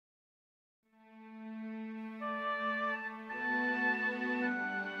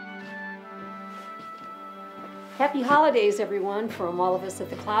Happy holidays, everyone, from all of us at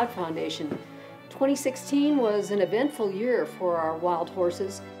the Cloud Foundation. 2016 was an eventful year for our wild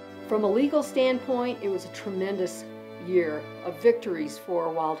horses. From a legal standpoint, it was a tremendous year of victories for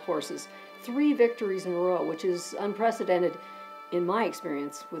wild horses. 3 victories in a row, which is unprecedented in my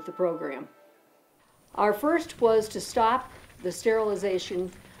experience with the program. Our first was to stop the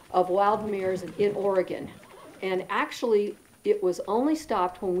sterilization of wild mares in Oregon. And actually, it was only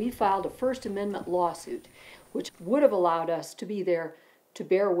stopped when we filed a First Amendment lawsuit, which would have allowed us to be there to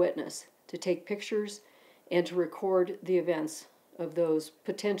bear witness, to take pictures, and to record the events of those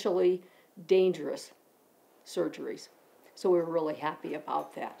potentially dangerous surgeries. So we were really happy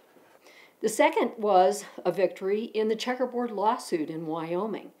about that. The second was a victory in the checkerboard lawsuit in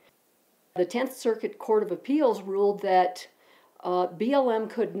Wyoming. The 10th Circuit Court of Appeals ruled that BLM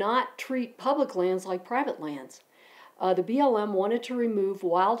could not treat public lands like private lands. The BLM wanted to remove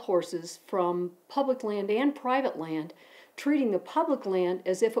wild horses from public land and private land, treating the public land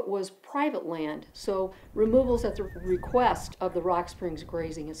as if it was private land, so removals at the request of the Rock Springs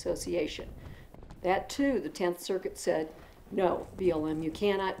Grazing Association. That too, the 10th Circuit said, no, BLM, you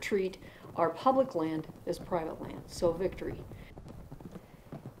cannot treat our public land as private land, so victory.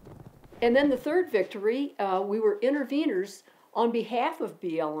 And then the third victory, we were interveners on behalf of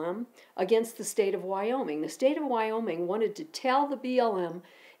BLM against the state of Wyoming. The state of Wyoming wanted to tell the BLM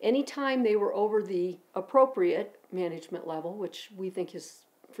anytime they were over the appropriate management level, which we think is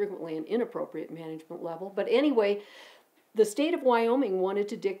frequently an inappropriate management level. But anyway, the state of Wyoming wanted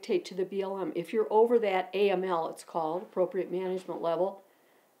to dictate to the BLM, if you're over that AML, it's called, appropriate management level,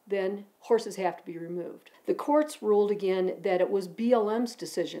 then horses have to be removed. The courts ruled again that it was BLM's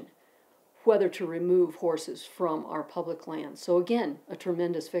decision whether to remove horses from our public land. So again, a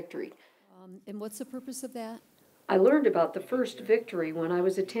tremendous victory. And what's the purpose of that? I learned about the first victory when I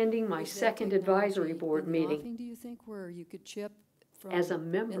was attending my second advisory board meeting. Do you think where you could chip from as a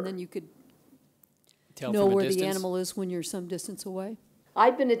member, and then you could tell know where distance? the animal is when you're some distance away?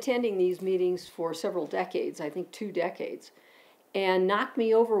 I'd been attending these meetings for several decades, I think 2 decades, and knocked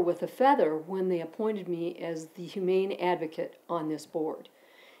me over with a feather when they appointed me as the humane advocate on this board.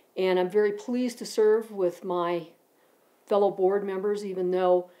 And I'm very pleased to serve with my fellow board members, even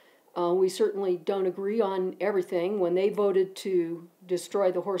though we certainly don't agree on everything. When they voted to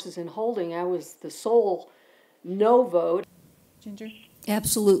destroy the horses in holding, I was the sole no vote. Ginger?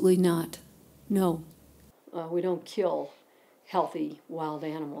 Absolutely not. No. We don't kill healthy wild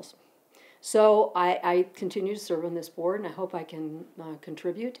animals. So I continue to serve on this board, and I hope I can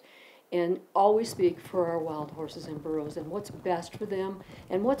contribute and always speak for our wild horses and burros and what's best for them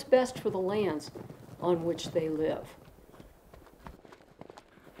and what's best for the lands on which they live.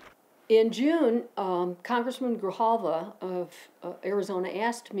 In June, Congressman Grijalva of Arizona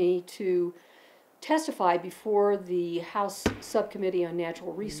asked me to testify before the House Subcommittee on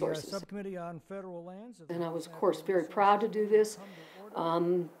Natural Resources. Subcommittee on Federal Lands. And I was, of course, very proud to do this.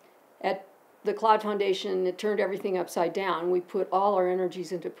 At the Cloud Foundation, it turned everything upside down. We put all our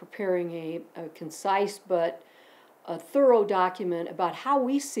energies into preparing a concise but a thorough document about how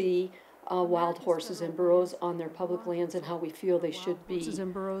we see wild horses and burros on their public lands and how we feel they should be Horses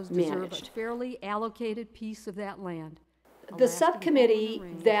and burros managed. deserve a fairly allocated piece of that land. The subcommittee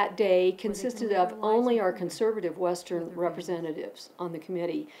that day consisted of only our conservative Western representatives on the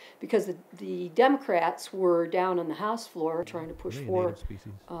committee because the Democrats were down on the House floor trying to push for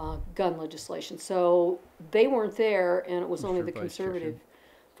gun legislation. So they weren't there, and it was only the conservative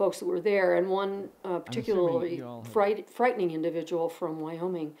folks that were there. And one particularly frightening individual from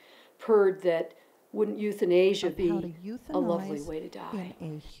Wyoming purred that wouldn't euthanasia be a lovely way to die.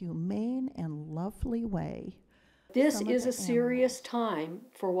 In a humane and lovely way. This is a serious time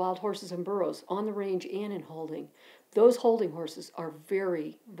for wild horses and burros on the range and in holding. Those holding horses are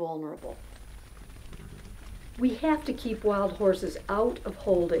very vulnerable. We have to keep wild horses out of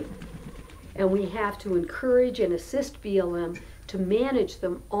holding, and we have to encourage and assist BLM to manage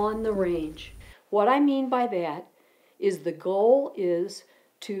them on the range. What I mean by that is the goal is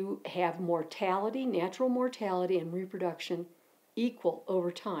to have mortality, natural mortality, and reproduction equal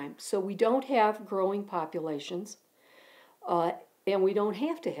over time. So we don't have growing populations, and we don't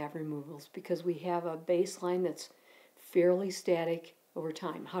have to have removals because we have a baseline that's fairly static over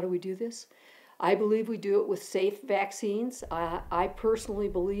time. How do we do this? I believe we do it with safe vaccines. I personally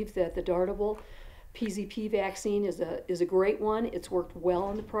believe that the Dartable PZP vaccine is a great one. It's worked well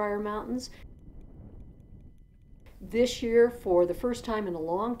in the Pryor Mountains. This year, for the first time in a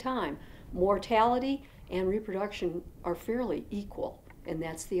long time, mortality and reproduction are fairly equal, and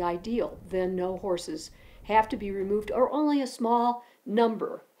that's the ideal. Then no horses have to be removed, or only a small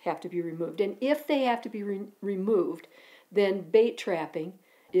number have to be removed. And if they have to be removed, then bait trapping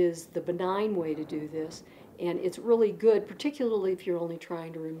is the benign way to do this. And it's really good, particularly if you're only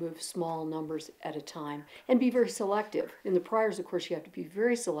trying to remove small numbers at a time, and be very selective. In the priors, of course, you have to be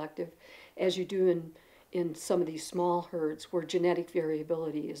very selective, as you do in some of these small herds where genetic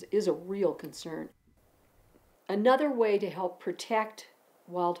variability is a real concern. Another way to help protect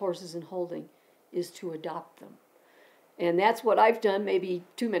wild horses in holding is to adopt them. And that's what I've done maybe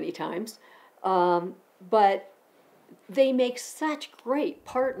too many times. But they make such great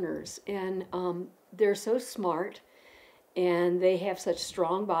partners, and they're so smart, and they have such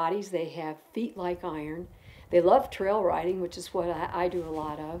strong bodies. They have feet like iron. They love trail riding, which is what I do a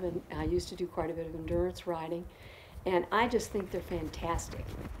lot of, and I used to do quite a bit of endurance riding. And I just think they're fantastic.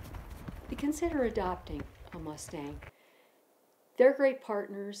 Consider adopting a Mustang. They're great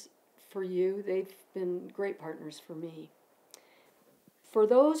partners for you. They've been great partners for me. For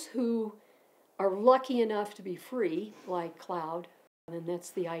those who are lucky enough to be free, like Cloud, and that's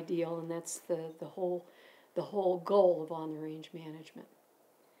the ideal, and that's the whole goal of on the range management.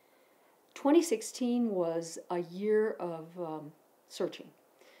 2016 was a year of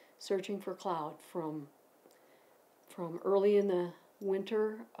searching for Cloud from early in the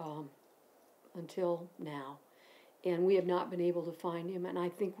winter until now. And we have not been able to find him, and I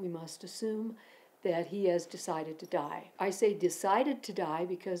think we must assume that he has decided to die. I say decided to die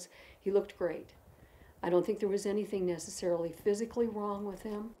because he looked great. I don't think there was anything necessarily physically wrong with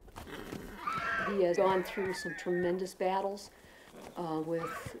him. He has gone through some tremendous battles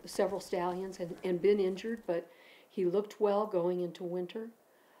with several stallions and been injured, but he looked well going into winter,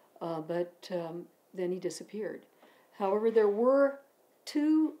 but then he disappeared. However, there were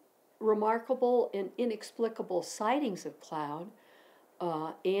two remarkable and inexplicable sightings of Cloud.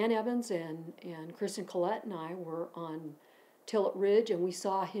 Ann Evans and Kristen Collette and I were on Tillett Ridge, and we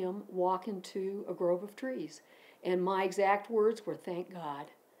saw him walk into a grove of trees. And my exact words were, "Thank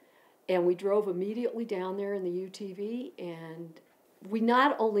God." And we drove immediately down there in the UTV, and we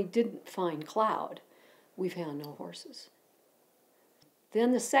not only didn't find Cloud, we found no horses.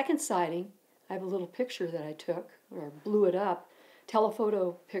 Then the second sighting, I have a little picture that I took, or blew it up,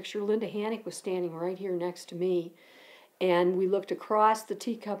 telephoto picture. Linda Hannick was standing right here next to me, and we looked across the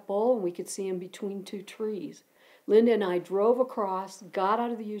Teacup Bowl, and we could see him between two trees. Linda and I drove across, got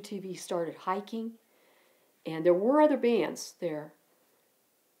out of the UTV, started hiking, and there were other bands there,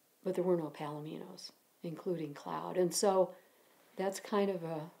 but there were no Palominos, including Cloud. And so that's kind of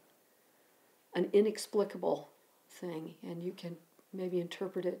an inexplicable thing, and you can maybe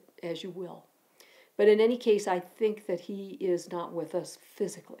interpret it as you will. But in any case, I think that he is not with us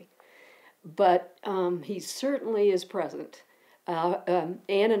physically. But he certainly is present. Ann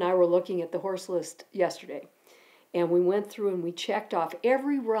and I were looking at the horse list yesterday, and we went through and we checked off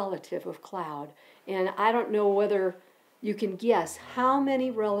every relative of Cloud. And I don't know whether you can guess how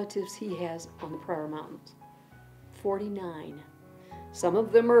many relatives he has on the Prairie Mountains. 49. Some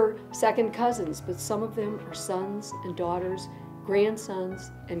of them are second cousins, but some of them are sons and daughters,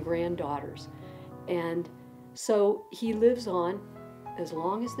 grandsons and granddaughters. And so he lives on. As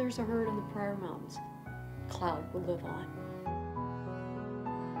long as there's a herd in the Prairie Mountains, Cloud will live on.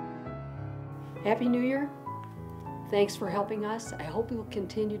 Happy New Year. Thanks for helping us. I hope you'll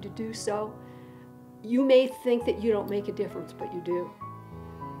continue to do so. You may think that you don't make a difference, but you do.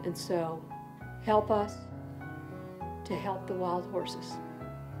 And so help us to help the wild horses.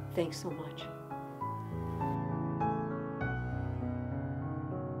 Thanks so much.